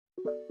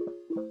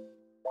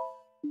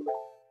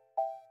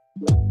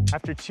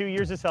After 2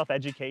 years of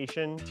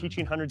self-education,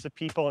 teaching hundreds of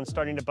people and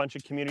starting a bunch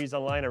of communities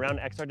online around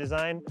XR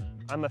design,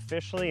 I'm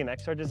officially an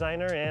XR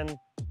designer, and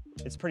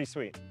it's pretty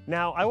sweet.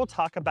 Now, I will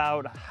talk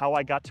about how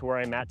I got to where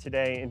I'm at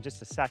today in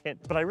just a second,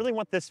 but I really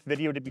want this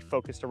video to be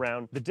focused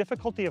around the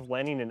difficulty of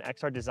landing an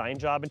XR design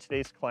job in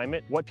today's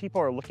climate, what people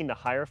are looking to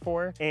hire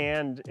for,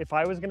 and if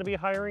I was gonna be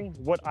hiring,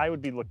 what I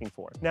would be looking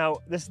for. Now,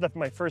 this is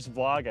my first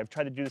vlog. I've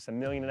tried to do this 1.5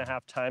 million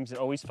times and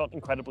always felt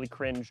incredibly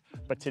cringe,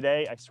 but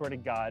today, I swear to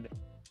God,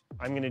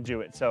 I'm gonna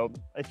do it. So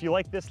if you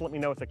like this, let me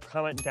know with a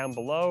comment down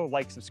below,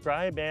 like,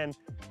 subscribe, and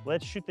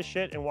let's shoot the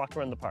shit and walk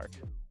around the park.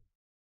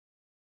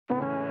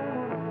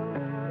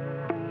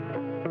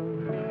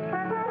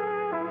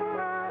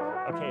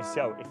 Okay,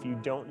 so if you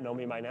don't know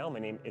me by now, my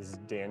name is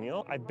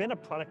Daniel. I've been a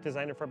product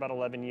designer for about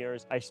 11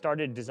 years. I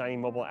started designing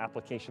mobile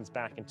applications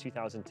back in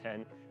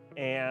 2010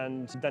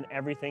 and done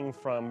everything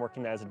from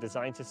working as a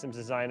design systems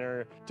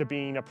designer to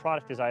being a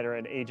product designer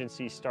at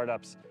agencies,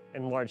 startups,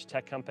 and large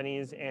tech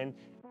companies. And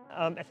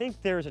I think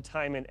there's a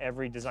time in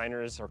every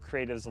designer's or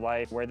creative's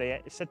life where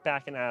they sit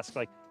back and ask,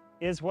 like,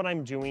 is what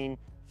I'm doing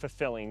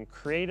fulfilling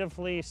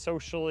creatively,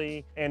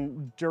 socially?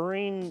 And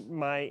during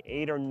my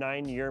 8 or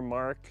 9 year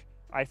mark,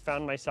 I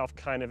found myself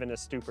kind of in a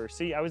stupor.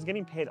 See, I was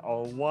getting paid a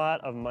lot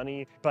of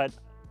money, but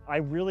I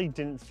really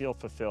didn't feel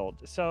fulfilled.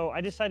 So I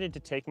decided to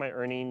take my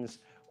earnings.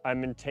 I'm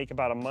gonna take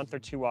about a month or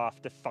two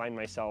off to find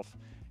myself.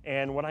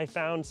 And what I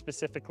found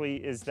specifically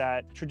is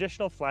that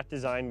traditional flat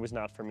design was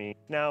not for me.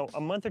 Now,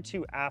 a month or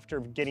two after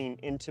getting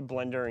into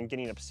Blender and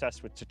getting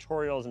obsessed with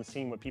tutorials and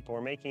seeing what people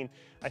were making,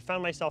 I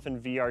found myself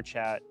in VR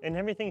chat and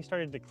everything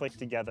started to click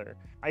together.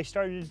 I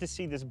started to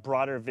see this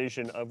broader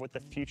vision of what the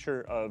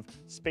future of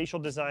spatial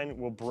design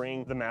will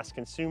bring the mass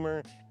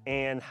consumer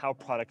and how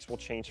products will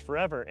change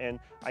forever. And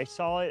I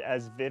saw it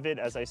as vivid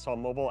as I saw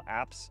mobile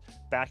apps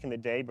back in the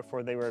day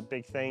before they were a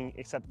big thing,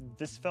 except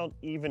this felt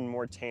even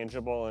more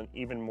tangible and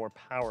even more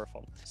powerful.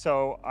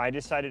 So I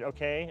decided,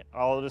 okay,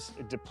 I'll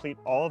just deplete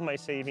all of my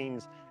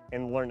savings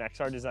and learn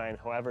XR design.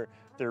 However,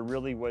 there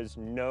really was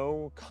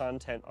no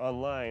content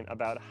online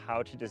about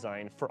how to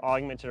design for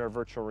augmented or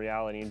virtual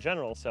reality in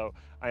general. So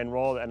I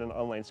enrolled at an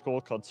online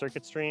school called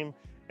Circuit Stream,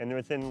 and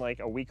within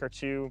like a week or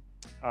two,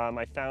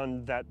 I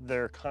found that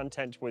their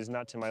content was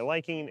not to my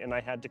liking and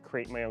I had to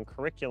create my own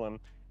curriculum.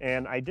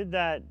 And I did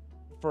that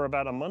for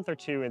about a month or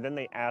two, and then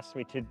they asked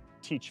me to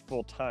teach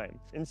full time.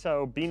 And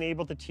so being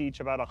able to teach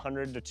about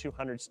 100 to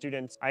 200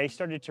 students, I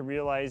started to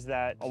realize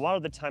that a lot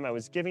of the time I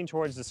was giving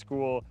towards the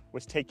school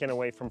was taken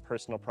away from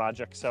personal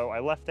projects. So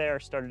I left there,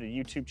 started a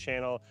YouTube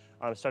channel,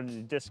 started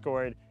a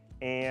Discord,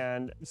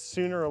 and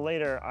sooner or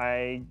later,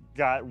 I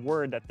got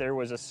word that there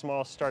was a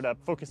small startup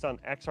focused on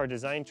XR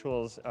design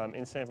tools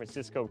in San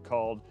Francisco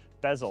called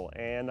Bezel,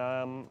 and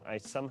I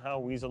somehow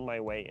weaseled my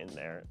way in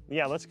there.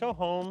 Yeah, let's go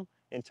home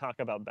and talk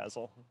about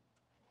Bezel.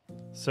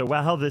 So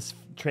while this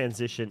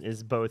transition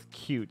is both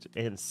cute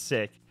and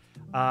sick,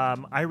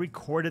 I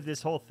recorded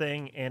this whole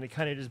thing and it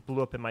kind of just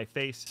blew up in my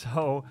face.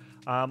 So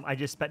I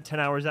just spent 10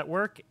 hours at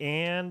work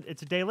and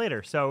it's a day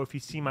later. So if you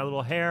see my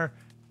little hair,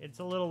 it's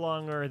a little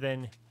longer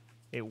than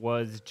it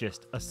was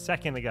just a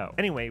second ago.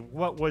 Anyway,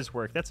 what was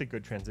work? That's a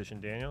good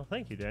transition, Daniel.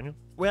 Thank you, Daniel.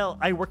 Well,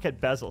 I work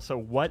at Bezel. So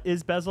what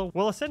is Bezel?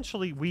 Well,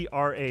 essentially, we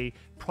are a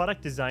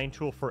product design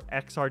tool for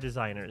XR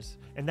designers,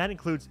 and that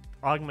includes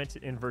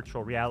augmented and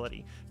virtual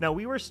reality. Now,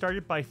 we were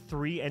started by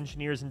 3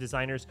 engineers and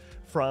designers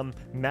from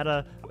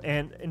Meta,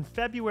 and in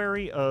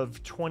February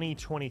of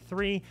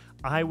 2023,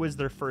 I was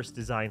their first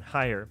design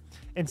hire.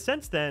 And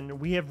since then,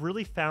 we have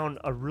really found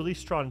a really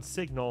strong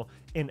signal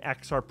in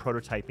XR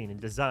prototyping and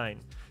design.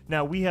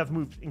 Now, we have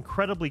moved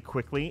incredibly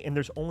quickly, and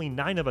there's only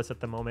 9 of us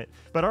at the moment,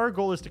 but our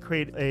goal is to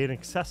create an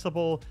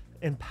accessible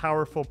and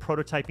powerful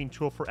prototyping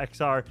tool for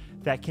XR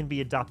that can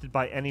be adopted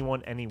by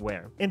anyone,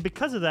 anywhere. And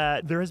because of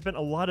that, there has been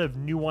a lot of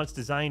nuanced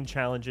design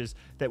challenges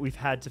that we've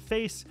had to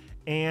face,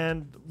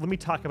 and let me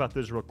talk about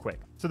those real quick.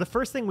 So the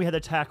first thing we had to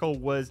tackle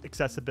was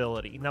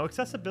accessibility. Now,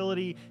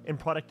 accessibility in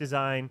product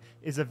design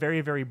is a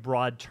very, very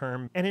broad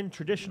term, and in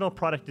traditional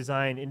product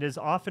design, it is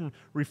often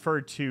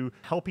referred to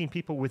helping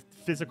people with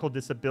physical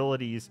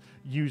disabilities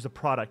use a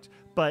product.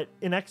 But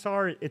in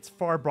XR, it's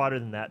far broader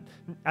than that.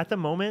 At the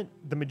moment,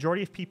 the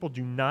majority of people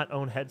do not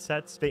own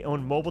headsets. They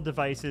own mobile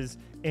devices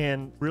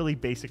and really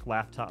basic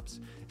laptops.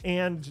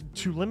 And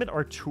to limit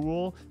our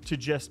tool to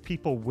just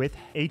people with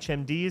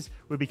HMDs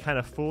would be kind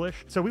of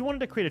foolish. So we wanted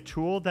to create a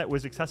tool that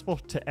was accessible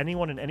to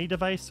anyone and any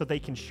device so they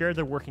can share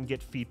their work and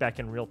get feedback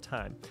in real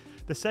time.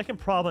 The second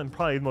problem, and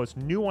probably the most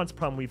nuanced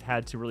problem we've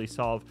had to really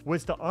solve,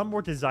 was to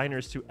onboard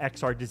designers to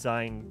XR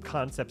design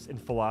concepts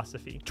and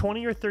philosophy.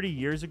 20 or 30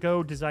 years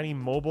ago, designing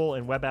mobile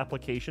and web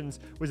applications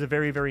was a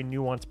very, very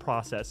nuanced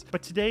process.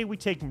 But today we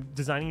take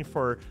designing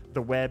for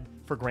the web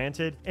for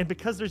granted. And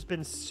because there's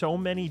been so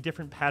many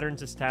different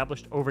patterns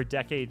established over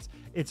decades,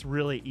 it's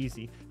really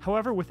easy.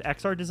 However, with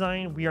XR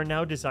design, we are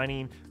now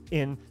designing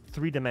in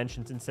 3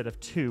 dimensions instead of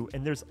 2,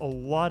 and there's a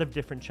lot of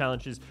different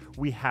challenges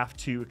we have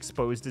to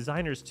expose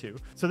designers to.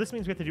 So this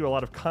means we have to do a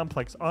lot of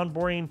complex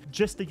onboarding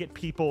just to get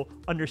people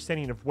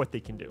understanding of what they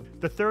can do.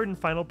 The third and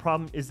final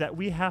problem is that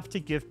we have to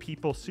give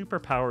people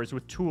superpowers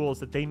with tools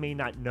that they may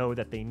not know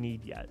that they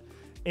need yet.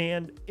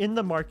 And in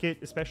the market,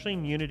 especially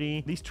in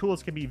Unity, these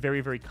tools can be very,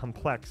 very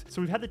complex.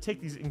 So we've had to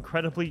take these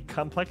incredibly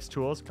complex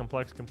tools,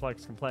 complex,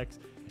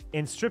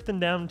 and strip them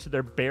down to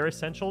their bare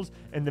essentials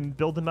and then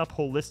build them up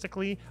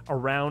holistically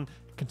around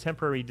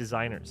contemporary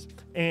designers.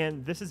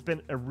 And this has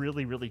been a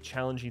really, really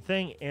challenging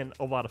thing and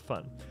a lot of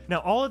fun. Now,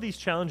 all of these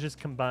challenges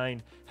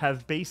combined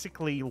have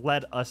basically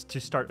led us to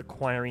start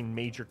acquiring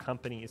major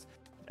companies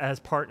as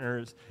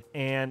partners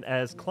and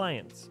as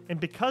clients.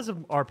 And because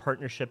of our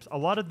partnerships, a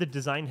lot of the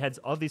design heads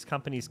of these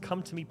companies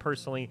come to me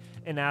personally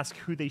and ask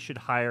who they should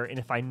hire and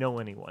if I know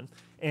anyone.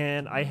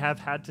 And I have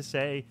had to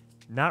say,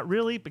 not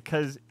really,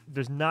 because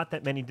there's not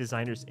that many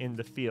designers in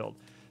the field.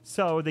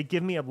 So they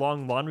give me a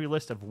long laundry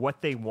list of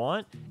what they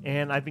want,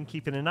 and I've been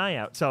keeping an eye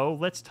out. So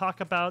let's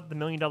talk about the $1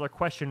 million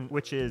question,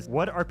 which is,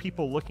 what are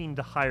people looking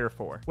to hire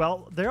for?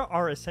 Well, there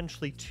are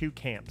essentially 2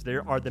 camps.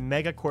 There are the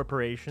mega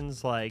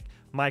corporations like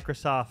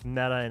Microsoft,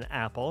 Meta, and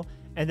Apple.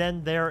 And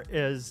then there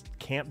is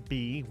Camp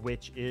B,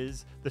 which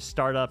is the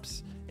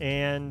startups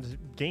and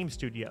game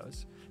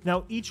studios.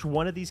 Now, each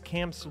one of these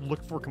camps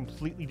look for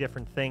completely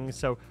different things,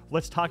 so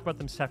let's talk about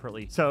them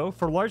separately. So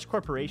for large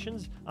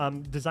corporations,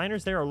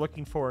 designers there are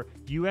looking for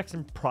UX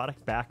and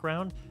product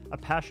background, a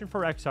passion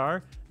for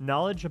XR,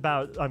 knowledge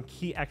about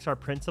key XR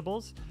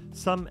principles,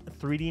 some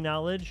 3D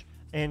knowledge,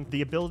 and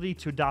the ability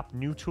to adopt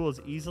new tools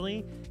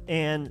easily,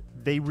 and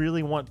they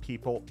really want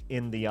people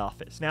in the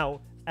office. Now,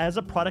 as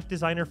a product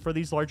designer for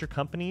these larger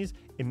companies,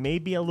 it may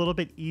be a little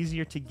bit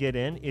easier to get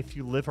in if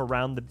you live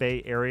around the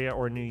Bay Area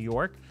or New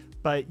York,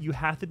 but you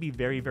have to be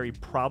very, very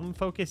problem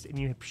focused, and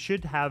you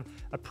should have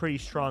a pretty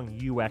strong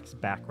UX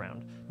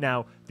background.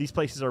 Now, these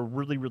places are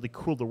really, really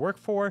cool to work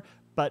for,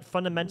 but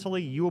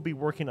fundamentally, you will be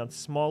working on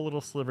small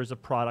little slivers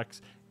of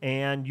products,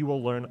 and you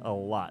will learn a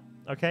lot.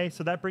 Okay,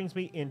 so that brings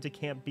me into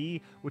Camp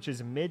B, which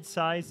is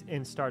mid-size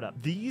and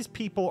startup. These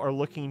people are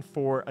looking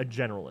for a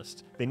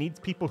generalist. They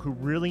need people who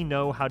really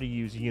know how to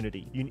use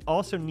Unity. You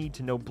also need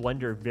to know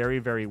Blender very,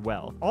 very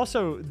well.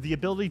 Also, the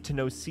ability to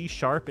know C#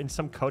 and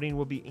some coding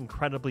will be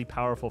incredibly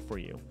powerful for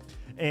you.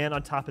 And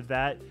on top of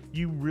that,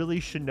 you really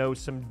should know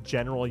some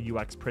general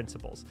UX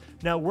principles.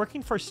 Now,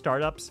 working for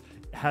startups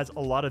has a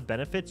lot of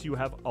benefits. You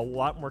have a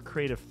lot more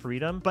creative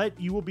freedom, but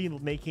you will be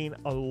making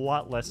a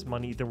lot less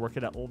money than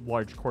working at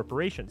large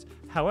corporations.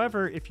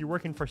 However, if you're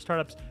working for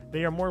startups,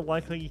 they are more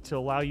likely to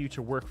allow you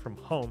to work from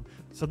home.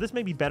 So this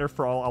may be better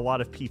for a lot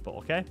of people,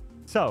 okay?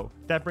 So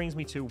that brings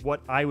me to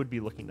what I would be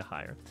looking to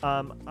hire.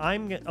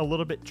 I'm a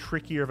little bit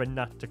trickier of a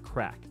nut to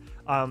crack.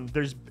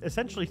 There's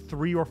essentially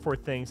 3 or 4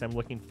 things I'm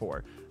looking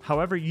for.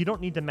 However, you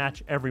don't need to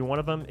match every one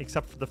of them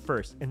except for the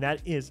first, and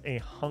that is a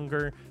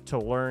hunger to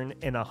learn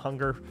and a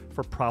hunger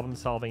for problem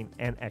solving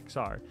and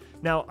XR.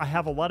 Now, I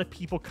have a lot of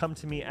people come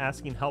to me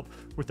asking help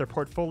with their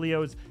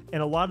portfolios,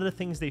 and a lot of the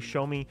things they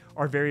show me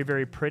are very,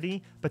 very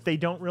pretty, but they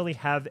don't really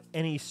have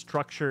any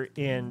structure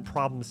in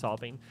problem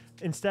solving.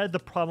 Instead, the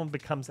problem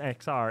becomes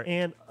XR,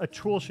 and a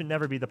tool should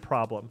never be the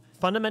problem.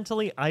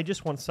 Fundamentally, I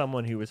just want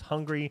someone who is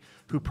hungry,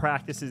 who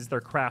practices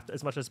their craft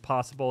as much as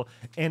possible,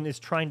 and is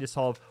trying to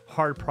solve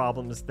hard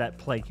problems that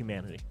plague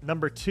humanity.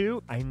 Number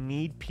 2, I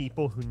need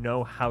people who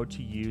know how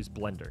to use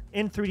Blender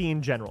and 3D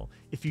in general.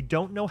 If you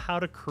don't know how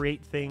to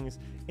create things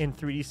in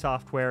 3D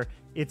software,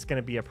 it's going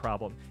to be a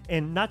problem.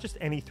 And not just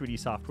any 3D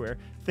software.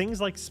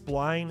 Things like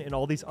Spline and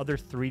all these other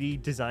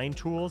 3D design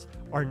tools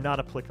are not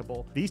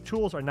applicable. These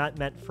tools are not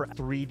meant for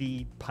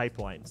 3D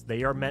pipelines.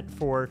 They are meant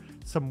for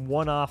some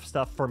one-off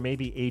stuff for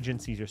maybe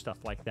agencies or stuff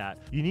like that.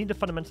 You need to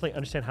fundamentally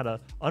understand how to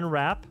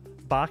unwrap,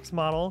 box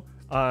model,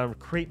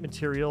 create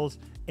materials,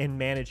 and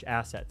manage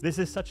assets. This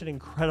is such an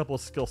incredible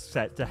skill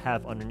set to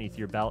have underneath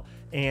your belt.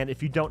 And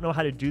if you don't know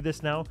how to do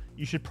this now,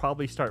 you should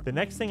probably start. The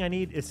next thing I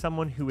need is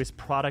someone who is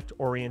product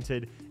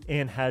oriented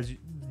and has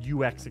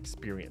UX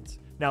experience.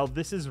 Now,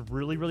 this is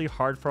really, really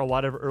hard for a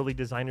lot of early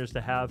designers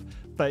to have,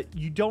 but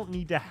you don't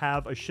need to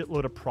have a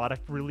shitload of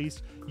product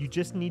release. You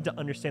just need to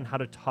understand how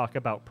to talk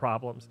about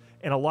problems.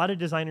 And a lot of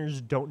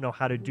designers don't know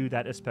how to do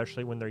that,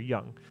 especially when they're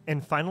young.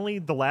 And finally,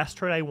 the last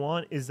trait I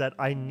want is that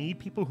I need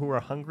people who are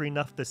hungry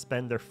enough to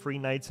spend their free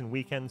nights and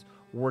weekends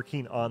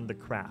working on the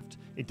craft.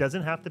 It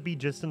doesn't have to be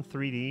just in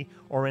 3D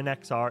or in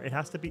XR.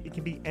 It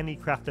can be any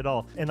craft at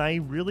all. And I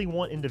really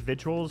want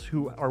individuals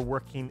who are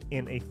working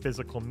in a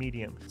physical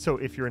medium. So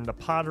if you're into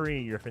pottery,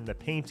 you're in the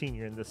painting,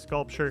 you're in the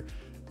sculpture,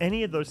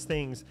 any of those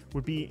things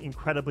would be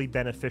incredibly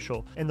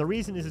beneficial. And the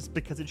reason is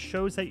because it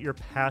shows that you're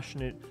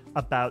passionate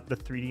about the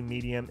 3D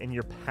medium and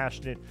you're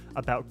passionate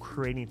about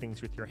creating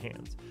things with your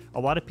hands. A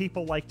lot of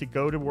people like to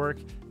go to work,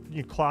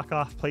 you clock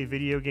off, play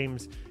video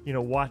games,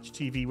 watch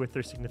TV with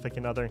their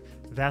significant other.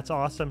 That's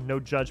awesome. No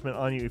judgment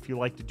on you if you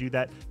like to do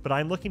that. But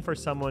I'm looking for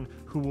someone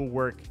who will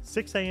work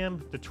 6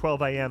 a.m. to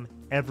 12 a.m.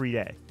 every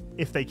day,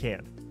 if they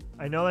can.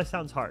 I know that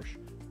sounds harsh,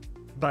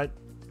 but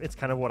it's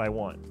kind of what I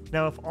want.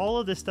 Now, if all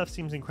of this stuff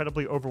seems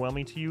incredibly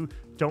overwhelming to you,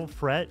 don't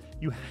fret.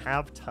 You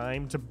have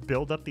time to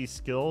build up these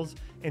skills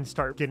and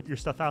start getting your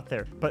stuff out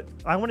there. But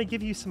I want to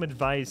give you some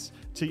advice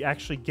to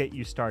actually get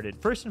you started.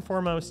 First and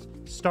foremost,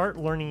 start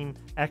learning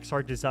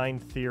XR design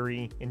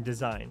theory and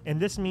design. And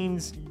this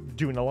means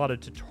doing a lot of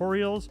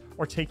tutorials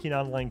or taking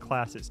online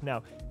classes.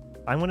 Now,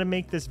 I want to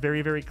make this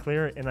very, very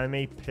clear, and I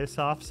may piss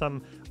off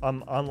some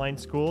online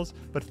schools,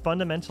 but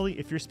fundamentally,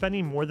 if you're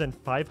spending more than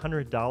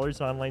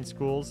 $500 on online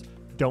schools,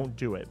 don't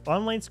do it.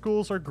 Online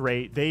schools are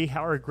great. They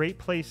are a great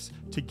place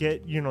to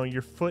get,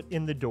 your foot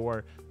in the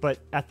door. But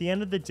at the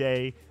end of the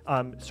day,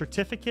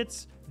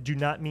 certificates do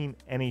not mean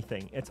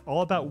anything. It's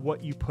all about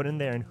what you put in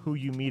there and who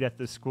you meet at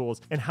the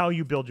schools and how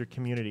you build your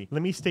community.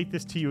 Let me state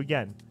this to you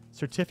again.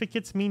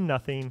 Certificates mean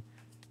nothing.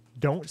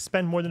 Don't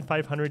spend more than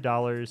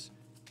 $500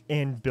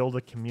 and build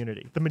a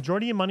community. The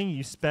majority of money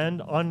you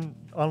spend on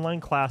online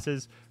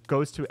classes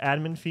goes to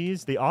admin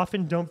fees. They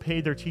often don't pay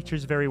their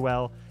teachers very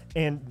well,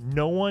 and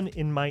no one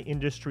in my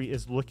industry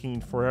is looking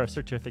for a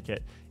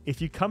certificate. If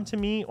you come to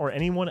me or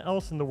anyone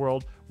else in the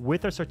world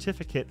with a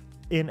certificate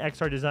in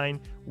XR design,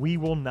 we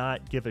will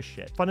not give a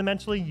shit.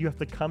 Fundamentally, you have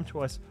to come to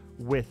us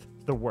with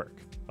the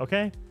work,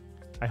 okay?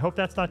 I hope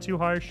that's not too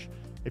harsh.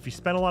 If you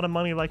spend a lot of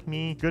money like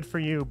me, good for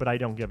you, but I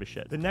don't give a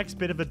shit. The next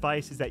bit of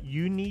advice is that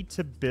you need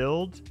to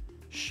build,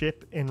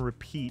 ship, and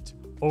repeat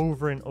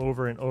over and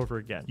over and over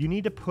again. You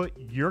need to put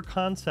your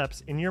concepts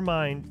in your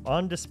mind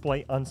on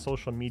display on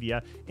social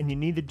media, and you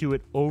need to do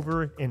it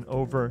over and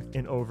over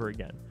and over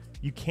again.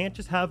 You can't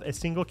just have a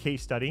single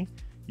case study.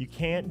 You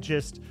can't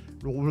just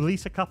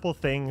release a couple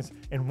things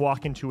and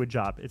walk into a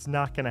job. It's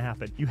not going to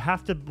happen. You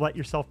have to let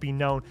yourself be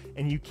known,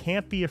 and you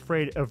can't be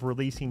afraid of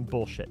releasing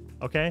bullshit,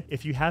 okay?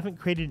 If you haven't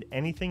created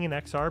anything in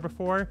XR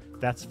before,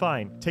 that's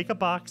fine. Take a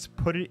box,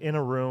 put it in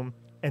a room,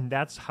 and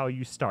that's how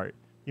you start.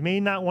 You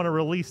may not want to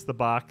release the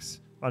box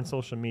on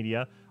social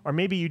media, or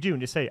maybe you do and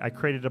just say, I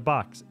created a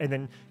box, and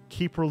then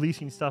keep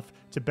releasing stuff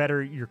to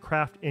better your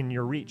craft and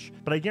your reach.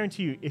 But I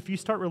guarantee you, if you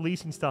start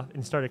releasing stuff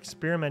and start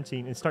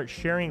experimenting and start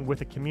sharing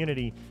with a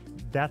community,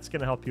 that's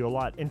going to help you a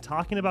lot. And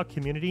talking about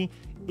community,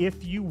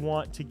 if you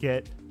want to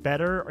get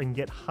better and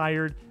get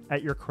hired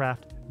at your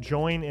craft,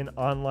 join an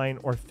online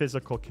or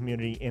physical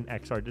community in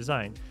XR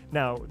design.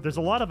 Now, there's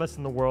a lot of us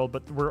in the world,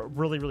 but we're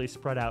really, really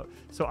spread out.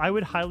 So I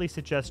would highly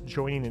suggest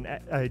joining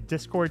a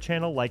Discord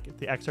channel like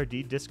the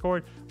XRD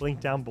Discord, link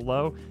down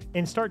below,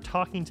 and start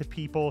talking to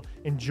people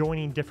and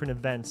joining different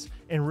events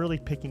and really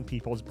picking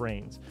people's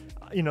brains.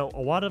 A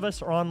lot of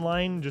us are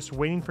online just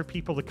waiting for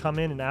people to come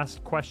in and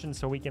ask questions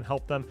so we can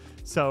help them.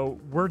 So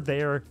we're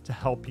there to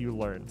help you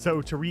learn.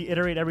 So to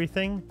reiterate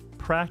everything,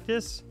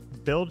 practice,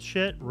 build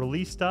shit,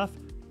 release stuff.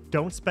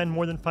 Don't spend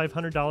more than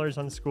 $500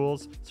 on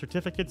schools.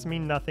 Certificates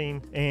mean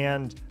nothing.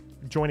 And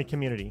join a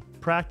community.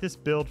 Practice,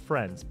 build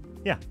friends.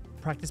 Yeah,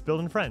 practice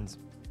building friends.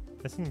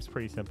 That seems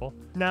pretty simple.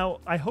 Now,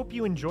 I hope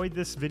you enjoyed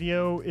this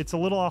video. It's a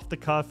little off the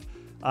cuff.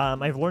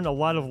 I've learned a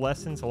lot of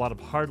lessons, a lot of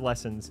hard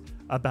lessons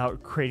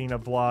about creating a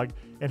vlog,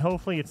 and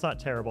hopefully it's not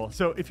terrible.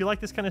 So if you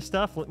like this kind of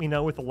stuff, let me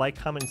know with a like,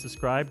 comment, and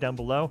subscribe down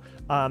below.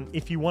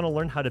 If you want to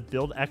learn how to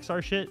build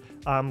XR shit,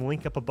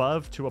 link up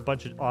above to a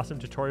bunch of awesome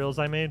tutorials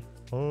I made.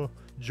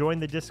 Join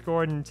the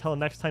Discord, and until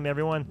next time,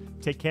 everyone,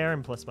 take care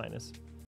and plus minus.